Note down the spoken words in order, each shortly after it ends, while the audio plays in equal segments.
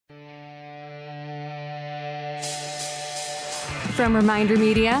From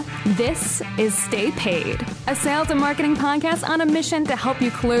ReminderMedia, this is Stay Paid, a sales and marketing podcast on a mission to help you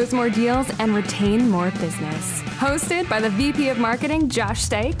close more deals and retain more business. Hosted by the VP of Marketing, Josh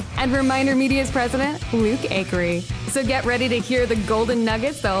Stake, and ReminderMedia's president, Luke Acree. So get ready to hear the golden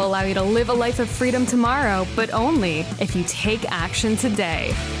nuggets that will allow you to live a life of freedom tomorrow, but only if you take action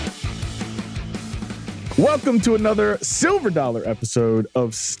today. Welcome to another Silver Dollar episode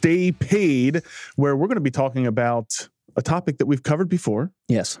of Stay Paid, where we're going to be talking about a topic that we've covered before.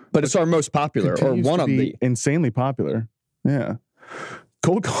 Yes, but it's our most popular, or one of the insanely popular. Yeah.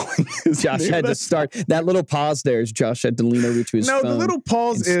 Cold calling is Josh had to start. That little pause there is Josh had to lean over to his phone. No, the little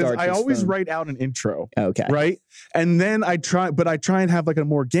pause is I always write out an intro. Okay. Right? And then I try and have like a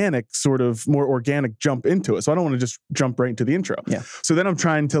more organic jump into it. So I don't want to just jump right into the intro. Yeah. So then I'm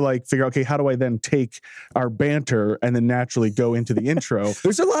trying to like figure out, okay, how do I then take our banter and then naturally go into the intro?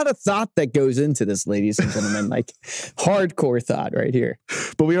 There's a lot of thought that goes into this, ladies and gentlemen, like hardcore thought right here.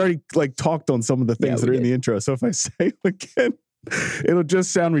 But we already like talked on some of the things that are in the intro. So if I say it again, it'll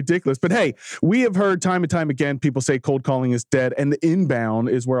just sound ridiculous. But hey, we have heard time and time again, people say cold calling is dead and the inbound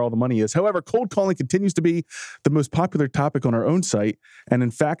is where all the money is. However, cold calling continues to be the most popular topic on our own site and in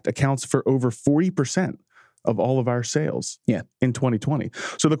fact accounts for over 40% of all of our sales in 2020.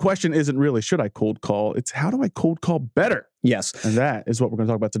 So the question isn't really, should I cold call? It's how do I cold call better? Yes. And that is what we're going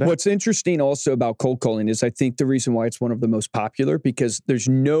to talk about today. What's interesting also about cold calling is I think the reason why it's one of the most popular, because there's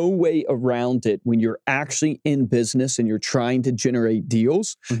no way around it when you're actually in business and you're trying to generate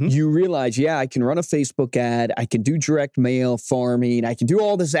deals. Mm-hmm. You realize, I can run a Facebook ad, I can do direct mail, farming, I can do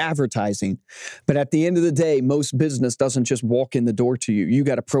all this advertising. But at the end of the day, most business doesn't just walk in the door to you. You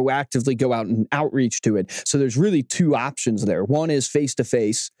got to proactively go out and outreach to it. So there's really two options there. One is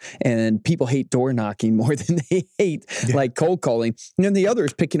face-to-face, and people hate door knocking more than they hate like cold calling. And then the other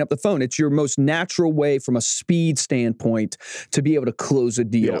is picking up the phone. It's your most natural way from a speed standpoint to be able to close a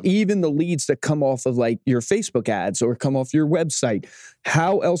deal. Yeah. Even the leads that come off of like your Facebook ads or come off your website,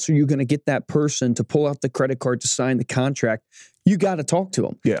 how else are you going to get that person to pull out the credit card to sign the contract? You got to talk to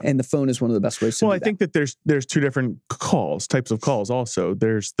them. Yeah. And the phone is one of the best ways to do that. Well, I think that there's two different types of calls also.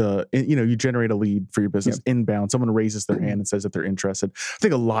 There's you generate a lead for your business inbound. Someone raises their hand and says that they're interested. I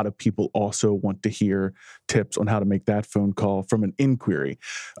think a lot of people also want to hear tips on how to make that phone call from an inquiry.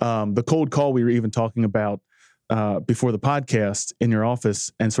 The cold call we were even talking about before the podcast in your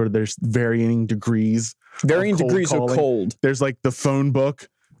office, and sort of there's varying degrees. Varying degrees of cold. There's like the phone book,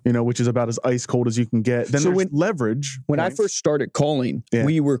 which is about as ice cold as you can get. Then there's leverage. When I first started calling,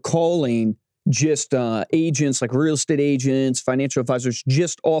 we were calling just agents, like real estate agents, financial advisors,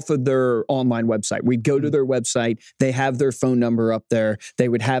 just off of their online website. We'd go to their website. They have their phone number up there. They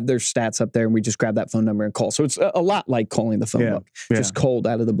would have their stats up there, and we just grab that phone number and call. So it's a lot like calling the phone book, just cold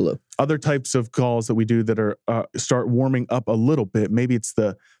out of the blue. Other types of calls that we do that are start warming up a little bit. Maybe it's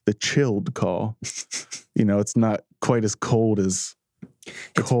the chilled call. It's not quite as cold as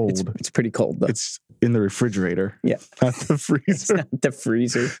cold. It's pretty cold though. It's in the refrigerator. Yeah. Not the freezer. It's not the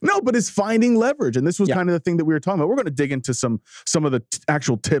freezer. No, but it's finding leverage. And this was kind of the thing that we were talking about. We're going to dig into some of the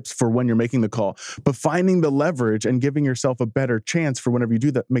actual tips for when you're making the call. But finding the leverage and giving yourself a better chance for whenever you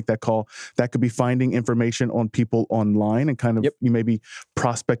do make that call, that could be finding information on people online and kind of you may be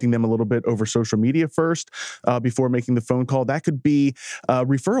prospecting them a little bit over social media first before making the phone call. That could be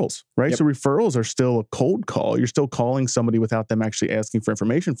referrals, right? Yep. So referrals are still a cold call. You're still calling somebody without them actually asking for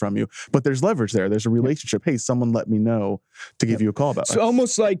information from you, but there's leverage there. There's a relationship. Hey, someone let me know to give you a call about it. So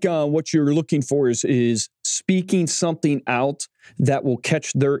almost like what you're looking for is speaking something out that will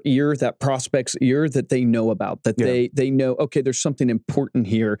catch their ear, that prospect's ear, that they know about, that they know, okay, there's something important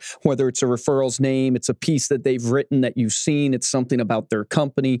here, whether it's a referral's name, it's a piece that they've written that you've seen, it's something about their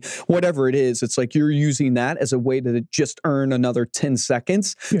company, whatever it is. It's like you're using that as a way to just earn another 10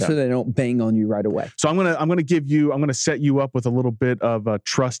 seconds so they don't bang on you right away. So I'm gonna set you up with a little bit of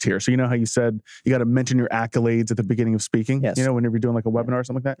trust here. So you know how you said you got to mention your accolades at the beginning of speaking, whenever you're doing like a webinar or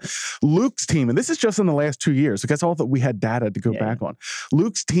something like that. Luke's team, and this is just in the last 2 years, because all that we had data to go back on.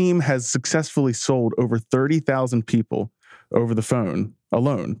 Luke's team has successfully sold over 30,000 people over the phone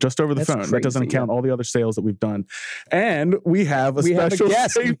alone, just over the phone. Crazy, that doesn't count all the other sales that we've done. And we have a special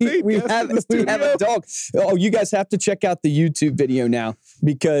guest. We have a dog. Oh, you guys have to check out the YouTube video now,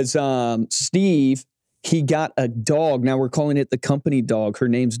 because Steve, he got a dog. Now we're calling it the company dog. Her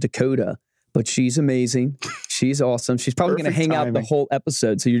name's Dakota, but she's amazing. She's awesome. She's probably going to hang out the whole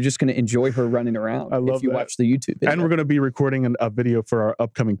episode, so you're just going to enjoy her running around if you watch the YouTube video. And we're going to be recording a video for our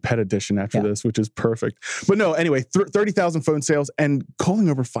upcoming pet edition after this, which is perfect. But no, anyway, 30,000 phone sales and calling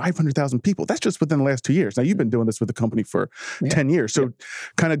over 500,000 people. That's just within the last 2 years. Now, you've been doing this with the company for 10 years. So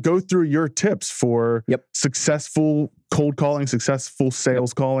kind of go through your tips for successful cold calling, successful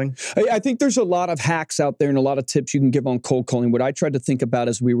sales calling. I think there's a lot of hacks out there and a lot of tips you can give on cold calling. What I tried to think about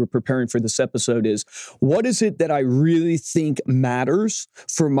as we were preparing for this episode is, what is it that I really think matters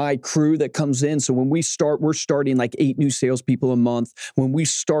for my crew that comes in? So when we start, we're starting like 8 new salespeople a month. When we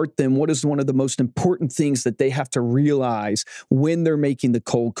start them, what is one of the most important things that they have to realize when they're making the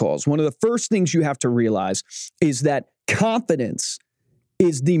cold calls? One of the first things you have to realize is that confidence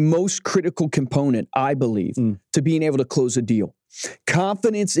is the most critical component, I believe, to being able to close a deal.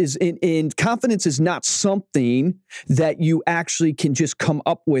 Confidence is confidence is not something that you actually can just come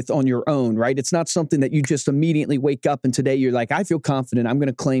up with on your own, right? It's not something that you just immediately wake up and today you're like, I feel confident, I'm going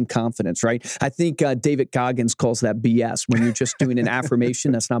to claim confidence, right? I think David Goggins calls that BS, when you're just doing an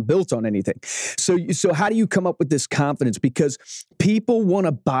affirmation that's not built on anything. So how do you come up with this confidence? Because people want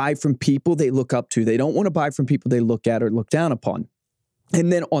to buy from people they look up to. They don't want to buy from people they look at or look down upon. And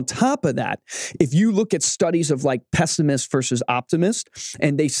then on top of that, if you look at studies of like pessimist versus optimist,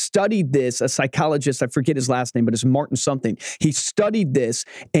 and they studied this, a psychologist, I forget his last name, but it's Martin something. He studied this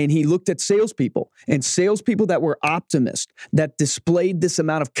and he looked at salespeople, and salespeople that were optimist, that displayed this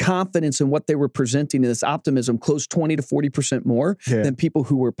amount of confidence in what they were presenting, and this optimism, closed 20 to 40% more than people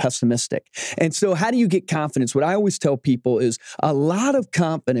who were pessimistic. And so how do you get confidence? What I always tell people is a lot of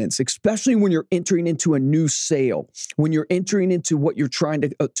confidence, especially when you're entering into a new sale, when you're entering into what you're trying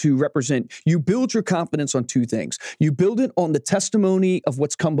to represent, you build your confidence on 2 things. You build it on the testimony of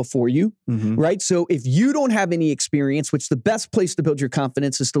what's come before you, right? So if you don't have any experience, which the best place to build your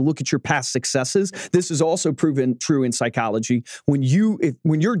confidence is to look at your past successes. This is also proven true in psychology. When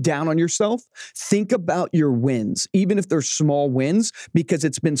you're down on yourself, think about your wins, even if they're small wins, because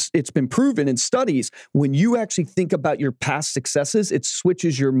it's been proven in studies. When you actually think about your past successes, it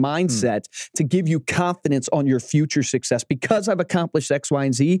switches your mindset to give you confidence on your future success. Because I've accomplished X, Y,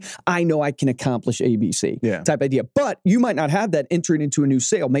 and Z, I know I can accomplish ABC type idea. But you might not have that entering into a new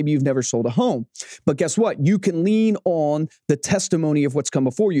sale. Maybe you've never sold a home. But guess what? You can lean on the testimony of what's come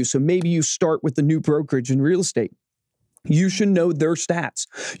before you. So maybe you start with the new brokerage in real estate. You should know their stats.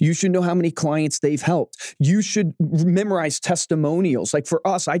 You should know how many clients they've helped. You should memorize testimonials. Like for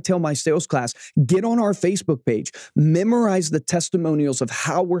us, I tell my sales class, get on our Facebook page, memorize the testimonials of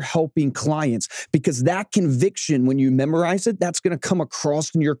how we're helping clients, because that conviction, when you memorize it, that's going to come across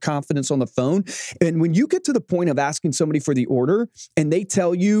in your confidence on the phone. And when you get to the point of asking somebody for the order and they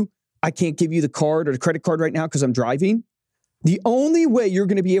tell you, I can't give you the card or the credit card right now because I'm driving, the only way you're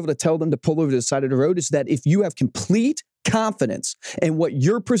going to be able to tell them to pull over to the side of the road is that if you have complete confidence and what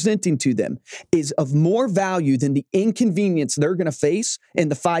you're presenting to them is of more value than the inconvenience they're going to face in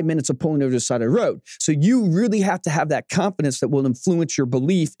the 5 minutes of pulling over to the side of the road. So you really have to have that confidence that will influence your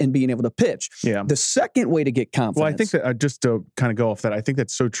belief in being able to pitch. Yeah. The second way to get confidence. Well, I think that just to kind of go off that, I think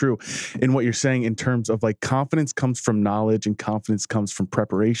that's so true in what you're saying in terms of like confidence comes from knowledge and confidence comes from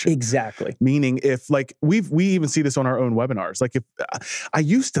preparation. Exactly. Meaning if like we even see this on our own webinars. Like if I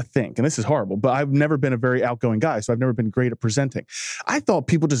used to think, and this is horrible, but I've never been a very outgoing guy, so I've never been great at presenting. I thought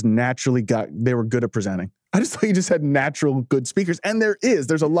people just naturally they were good at presenting. I just thought you just had natural good speakers. And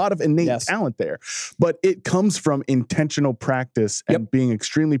there's a lot of innate talent there, but it comes from intentional practice and being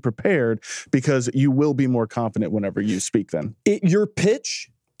extremely prepared, because you will be more confident whenever you speak then. Your pitch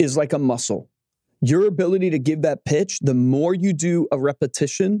is like a muscle. Your ability to give that pitch, the more you do a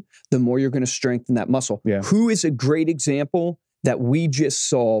repetition, the more you're going to strengthen that muscle. Yeah. Who is a great example that we just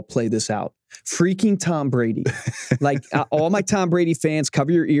saw play this out? Freaking Tom Brady. Like all my Tom Brady fans,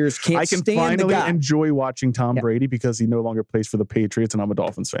 cover your ears. I can finally enjoy watching Tom Brady because he no longer plays for the Patriots and I'm a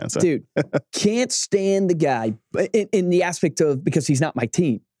Dolphins fan. So. Dude, can't stand the guy in the aspect of because he's not my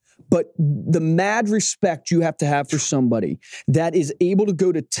team. But the mad respect you have to have for somebody that is able to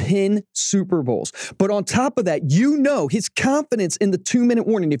go to 10 Super Bowls. But on top of that, you know his confidence in the 2-minute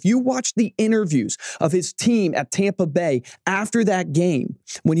warning. If you watch the interviews of his team at Tampa Bay after that game,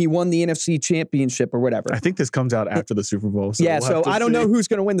 when he won the NFC Championship or whatever. I think this comes out after the Super Bowl. So so I don't know who's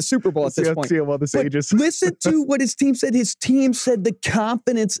going to win the Super Bowl at this point. See how this ages. Listen to what his team said. His team said the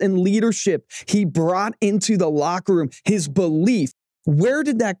confidence and leadership he brought into the locker room, his belief. Where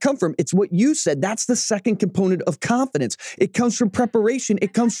did that come from? It's what you said. That's the second component of confidence. It comes from preparation.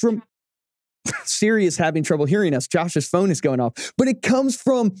 It comes from Siri is having trouble hearing us. Josh's phone is going off. But it comes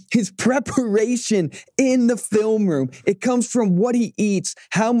from his preparation in the film room. It comes from what he eats,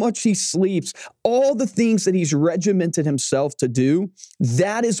 how much he sleeps, all the things that he's regimented himself to do.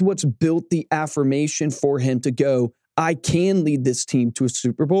 That is what's built the affirmation for him to go, I can lead this team to a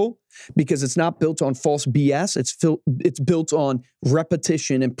Super Bowl, because it's not built on false BS. It's built on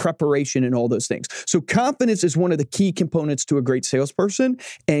repetition and preparation and all those things. So confidence is one of the key components to a great salesperson.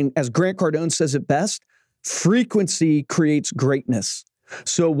 And as Grant Cardone says it best, frequency creates greatness.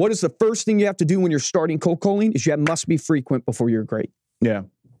 So what is the first thing you have to do when you're starting cold calling? Is you must be frequent before you're great. Yeah.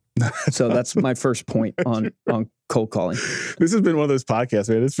 So that's my first point on cold calling. This has been one of those podcasts,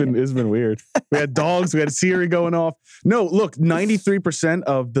 man. It's been weird. We had dogs, we had Siri going off. No, look, 93%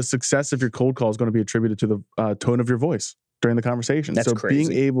 of the success of your cold call is going to be attributed to the tone of your voice during the conversation. That's so crazy.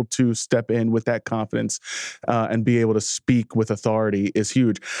 Being able to step in with that confidence and be able to speak with authority is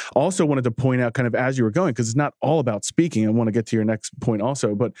huge. Also wanted to point out kind of as you were going, because it's not all about speaking. I want to get to your next point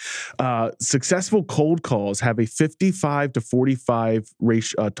also, but successful cold calls have a 55 to 45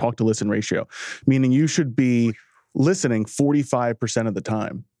 talk to listen ratio, meaning you should be listening 45% of the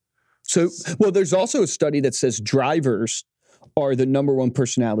time. So, well, there's also a study that says drivers are the number one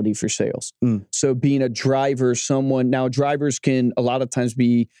personality for sales. So being a driver, drivers can a lot of times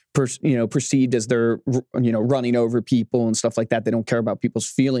be perceived as they're running over people and stuff like that. They don't care about people's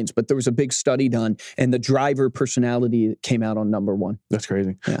feelings. But there was a big study done, and the driver personality came out on number one. That's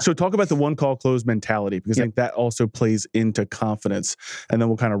crazy. Yeah. So talk about the one call close mentality, because I think that also plays into confidence. And then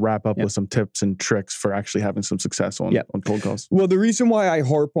we'll kind of wrap up with some tips and tricks for actually having some success on cold calls. Well, the reason why I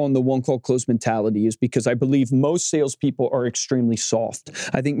harp on the one call close mentality is because I believe most salespeople are extremely soft.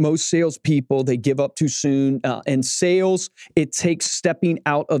 I think most salespeople, they give up too soon. In sales, it takes stepping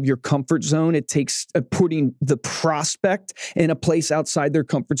out of your comfort zone. It takes putting the prospect in a place outside their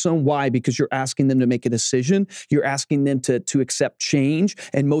comfort zone. Why? Because you're asking them to make a decision. You're asking them to accept change.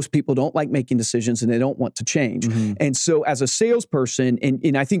 And most people don't like making decisions, and they don't want to change. And so as a salesperson,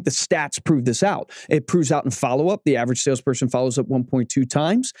 and I think the stats prove this out, it proves out in follow-up. The average salesperson follows up 1.2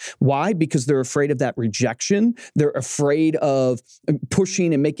 times. Why? Because they're afraid of that rejection. They're afraid of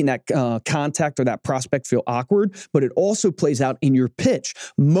pushing and making that contact or that prospect feel awkward. But it also plays out in your pitch.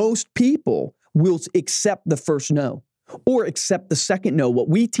 Most people will accept the first no or accept the second no. What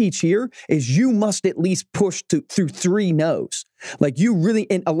we teach here is you must at least push through 3 no's. Like you really,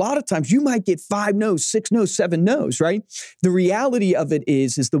 and a lot of times you might get 5 no's, 6 no's, 7 no's, right? The reality of it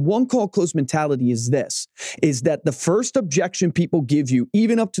is the one call close mentality is that the first objection people give you,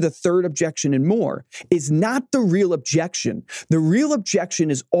 even up to the 3rd objection and more, is not the real objection. The real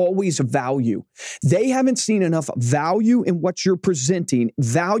objection is always value. They haven't seen enough value in what you're presenting,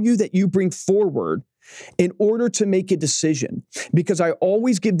 value that you bring forward in order to make a decision. Because I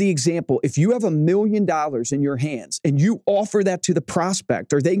always give the example, if you have $1 million in your hands and you offer that to the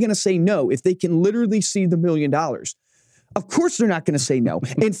prospect, are they going to say no if they can literally see the $1 million? Of course they're not going to say no.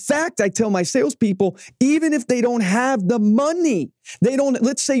 In fact, I tell my salespeople, even if they don't have the money,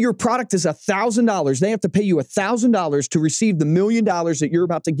 let's say your product is $1,000. They have to pay you $1,000 to receive the $1 million that you're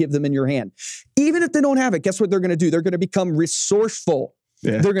about to give them in your hand. Even if they don't have it, guess what they're going to do? They're going to become resourceful.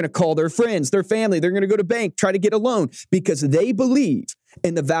 Yeah. They're going to call their friends, their family. They're going to go to bank, try to get a loan because they believe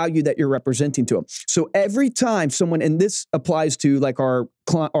in the value that you're representing to them. So every time someone, and this applies to like our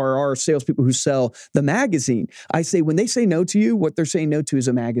salespeople who sell the magazine, I say when they say no to you, what they're saying no to is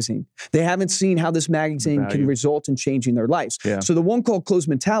a magazine. They haven't seen how this magazine can result in changing their lives. Yeah. So the one call close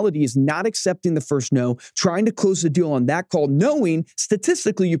mentality is not accepting the first no, trying to close the deal on that call, knowing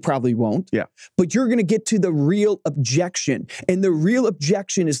statistically you probably won't, but you're going to get to the real objection. And the real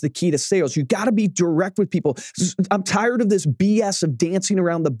objection is the key to sales. You got to be direct with people. I'm tired of this BS of dancing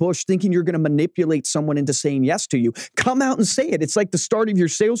around the bush thinking you're going to manipulate someone into saying yes to you. Come out and say it. It's like the start of your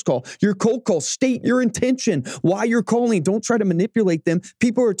sales call, your cold call. State your intention, why you're calling. Don't try to manipulate them.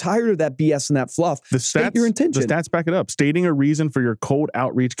 People are tired of that BS and that fluff. State your intention. The stats back it up. Stating a reason for your cold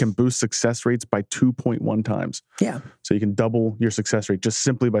outreach can boost success rates by 2.1 times. Yeah. So you can double your success rate just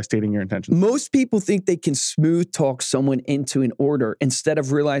simply by stating your intention. Most people think they can smooth talk someone into an order instead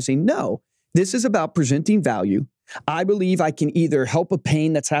of realizing, no, this is about presenting value. I believe I can either help a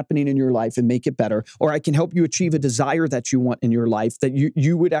pain that's happening in your life and make it better, or I can help you achieve a desire that you want in your life that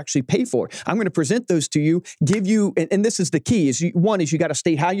you would actually pay for. I'm going to present those to you, give you, and this is the key, is you got to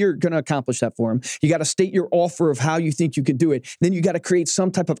state how you're going to accomplish that for them. You got to state your offer of how you think you can do it. Then you got to create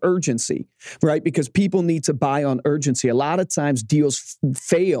some type of urgency, right? Because people need to buy on urgency. A lot of times deals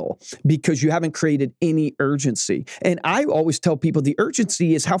fail because you haven't created any urgency. And I always tell people the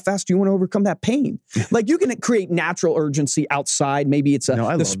urgency is how fast do you want to overcome that pain? Like you can create natural urgency outside. Maybe it's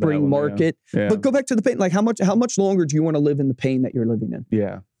the spring market. Yeah. But go back to the pain. Like how much longer do you want to live in the pain that you're living in?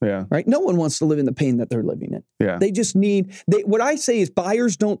 Yeah. Yeah. Right. No one wants to live in the pain that they're living in. Yeah. They just what I say is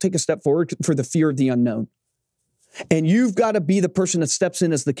buyers don't take a step forward for the fear of the unknown. And you've got to be the person that steps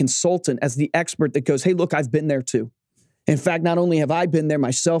in as the consultant, as the expert that goes, hey, look, I've been there too. In fact, not only have I been there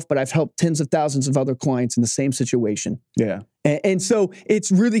myself, but I've helped tens of thousands of other clients in the same situation. Yeah. And so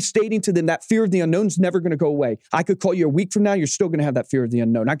it's really stating to them that fear of the unknown is never going to go away. I could call you a week from now, you're still going to have that fear of the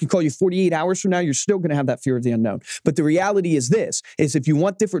unknown. I could call you 48 hours from now, you're still going to have that fear of the unknown. But the reality is this, is if you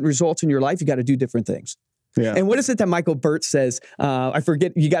want different results in your life, you got to do different things. Yeah. And what is it that Michael Burt says? I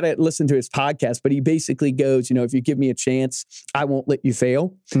forget, you got to listen to his podcast, but he basically goes, if you give me a chance, I won't let you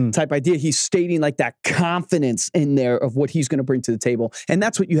fail type idea. He's stating like that confidence in there of what he's going to bring to the table. And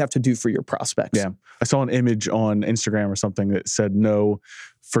that's what you have to do for your prospects. Yeah. I saw an image on Instagram or something that said no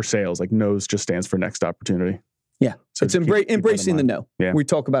for sales. Like no's just stands for next opportunity. Yeah. So it's embracing the no. Yeah. We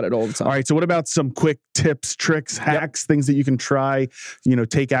talk about it all the time. All right. So what about some quick tips, tricks, hacks, things that you can try,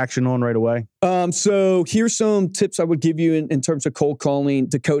 take action on right away? So here's some tips I would give you in terms of cold calling.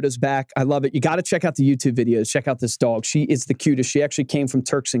 Dakota's back. I love it. You got to check out the YouTube videos. Check out this dog. She is the cutest. She actually came from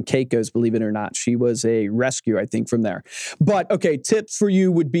Turks and Caicos, believe it or not. She was a rescue, I think, from there. But okay, tips for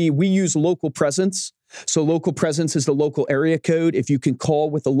you would be, we use local presence. So local presence is the local area code. If you can call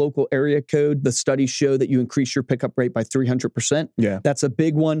with a local area code, the studies show that you increase your pickup rate by 300%. Yeah. That's a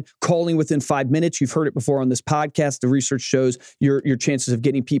big one. Calling within 5 minutes. You've heard it before on this podcast. The research shows your chances of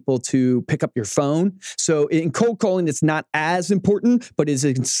getting people to pick up your phone. So in cold calling, it's not as important, but is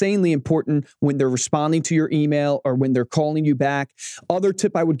insanely important when they're responding to your email or when they're calling you back. Other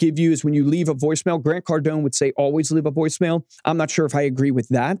tip I would give you is when you leave a voicemail, Grant Cardone would say, always leave a voicemail. I'm not sure if I agree with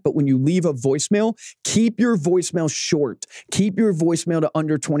that, but when you leave a voicemail, keep your voicemail short. Keep your voicemail to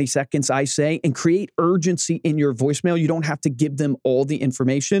under 20 seconds, I say, and create urgency in your voicemail. You don't have to give them all the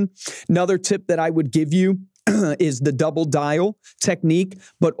information. Another tip that I would give you is the double dial technique,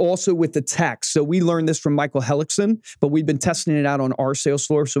 but also with the text. So we learned this from Michael Hellickson, but we've been testing it out on our sales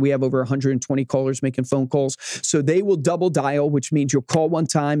floor. So we have over 120 callers making phone calls. So they will double dial, which means you'll call one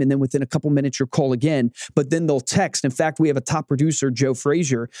time and then within a couple minutes you'll call again, but then they'll text. In fact, we have a top producer, Joe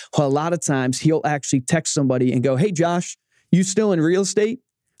Frazier, who a lot of times he'll actually text somebody and go, hey, Josh, you still in real estate?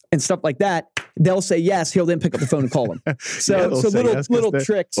 And stuff like that. They'll say yes. He'll then pick up the phone and call them. So little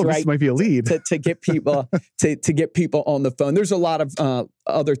tricks, right? This might be a lead to get people to get people on the phone. There's a lot of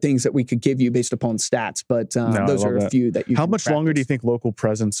other things that we could give you based upon stats, but those are a few that you. How much longer do you think local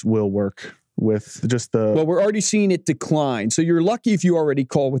presence will work with just the? Well, we're already seeing it decline. So you're lucky if you already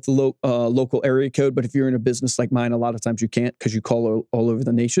call with the local area code, but if you're in a business like mine, a lot of times you can't because you call all over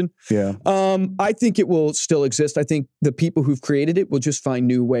the nation. Yeah. I think it will still exist. I think the people who've created it will just find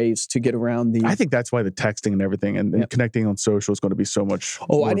new ways to get around the. I think that's why the texting and everything and connecting on social is going to be so much.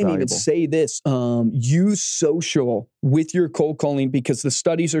 Oh, I didn't even say this. Use social with your cold calling because the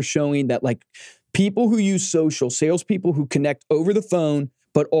studies are showing that like people who use social, salespeople who connect over the phone,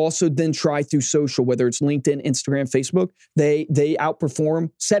 but also then try through social, whether it's LinkedIn, Instagram, Facebook, they outperform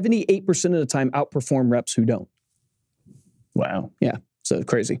 78% of the time outperform reps who don't. Wow. Yeah. So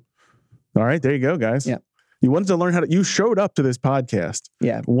crazy. All right. There you go, guys. Yeah. You wanted to learn you showed up to this podcast.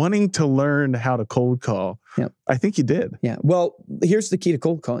 Yeah. Wanting to learn how to cold call. Yeah. I think you did. Yeah. Well, here's the key to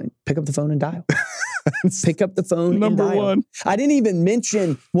cold calling. Pick up the phone and dial. Pick up the phone Number and dial. one. I didn't even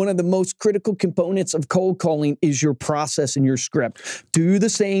mention one of the most critical components of cold calling is your process and your script. Do the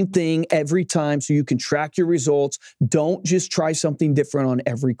same thing every time so you can track your results. Don't just try something different on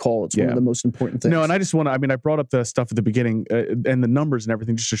every call. It's one of the most important things. No, and I just want to, I brought up the stuff at the beginning and the numbers and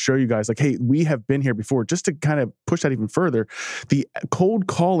everything just to show you guys like, hey, we have been here before. Just to kind of push that even further, the cold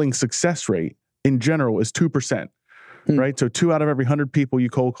calling success rate in general is 2%. Right? So 2 out of every 100 people you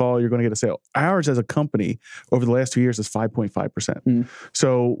cold call, you're going to get a sale. Ours as a company over the last 2 years is 5.5%.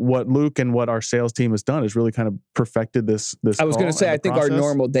 So what Luke and what our sales team has done is really kind of perfected this I was going to say, I think process. Our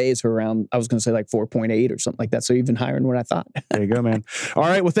normal days are around, I was going to say like 4.8 or something like that. So even higher than what I thought. There you go, man. All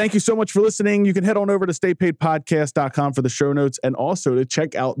right. Well, thank you so much for listening. You can head on over to staypaidpodcast.com for the show notes and also to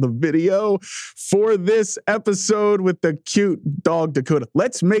check out the video for this episode with the cute dog Dakota.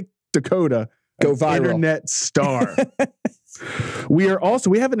 Let's make Dakota go viral. Internet star. We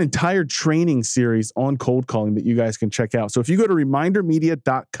have an entire training series on cold calling that you guys can check out. So if you go to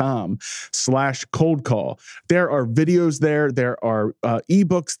remindermedia.com/cold call, there are videos there. There are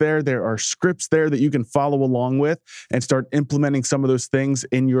ebooks there. There are scripts there that you can follow along with and start implementing some of those things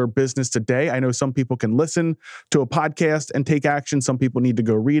in your business today. I know some people can listen to a podcast and take action. Some people need to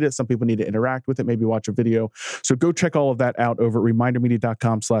go read it. Some people need to interact with it, maybe watch a video. So go check all of that out over at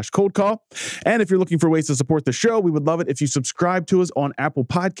remindermedia.com/cold call. And if you're looking for ways to support the show, we would love it if you subscribe to us on Apple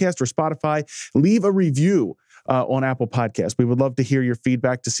Podcasts or Spotify. Leave a review on Apple Podcasts. We would love to hear your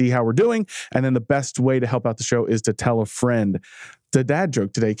feedback to see how we're doing. And then the best way to help out the show is to tell a friend. The dad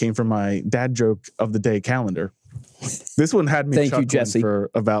joke today came from my dad joke of the day calendar. This one had me chuckling for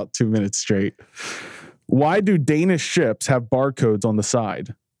about 2 minutes straight. Why do Danish ships have barcodes on the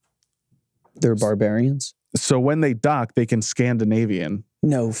side? They're barbarians. So when they dock, they can Scandinavian.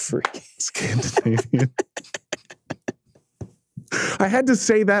 No freaking Scandinavian. I had to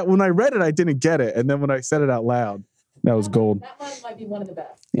say that when I read it, I didn't get it. And then when I said it out loud, that was gold. That one might be one of the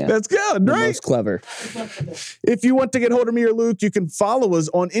best. Yeah. That's good, right? Most clever. If you want to get hold of me or Luke, you can follow us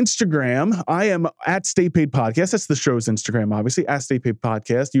on Instagram. I am at Stay Paid Podcast. That's the show's Instagram, obviously, at Stay Paid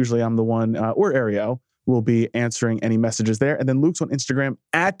Podcast. Usually I'm the one, or Ariel will be answering any messages there. And then Luke's on Instagram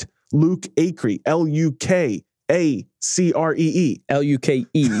at Luke Acree, LUKACREE. LUKE. I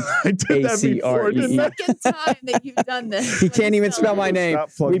did that before, didn't I? Second time that you've done this. He can't even spell my name.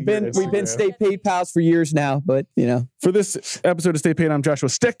 We've been Stay Paid pals for years now, but you know. For this episode of Stay Paid, I'm Joshua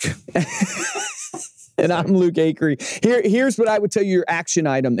Stick. And I'm Luke Acree. Here's what I would tell you your action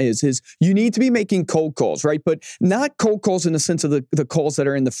item is you need to be making cold calls, right? But not cold calls in the sense of the calls that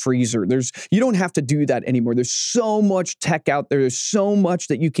are in the freezer. You don't have to do that anymore. There's so much tech out there. There's so much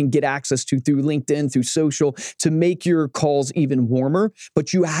that you can get access to through LinkedIn, through social, to make your calls even warmer.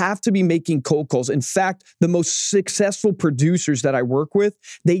 But you have to be making cold calls. In fact, the most successful producers that I work with,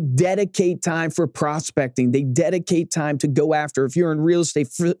 they dedicate time for prospecting. They dedicate time to go after. If you're in real estate,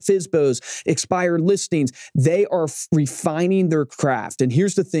 FSBOs, expired listings, they are refining their craft. And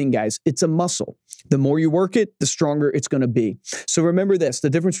here's the thing, guys, it's a muscle. The more you work it, the stronger it's going to be. So remember this, the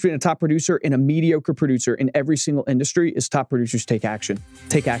difference between a top producer and a mediocre producer in every single industry is top producers take action.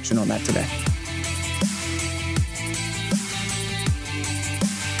 Take action on that today.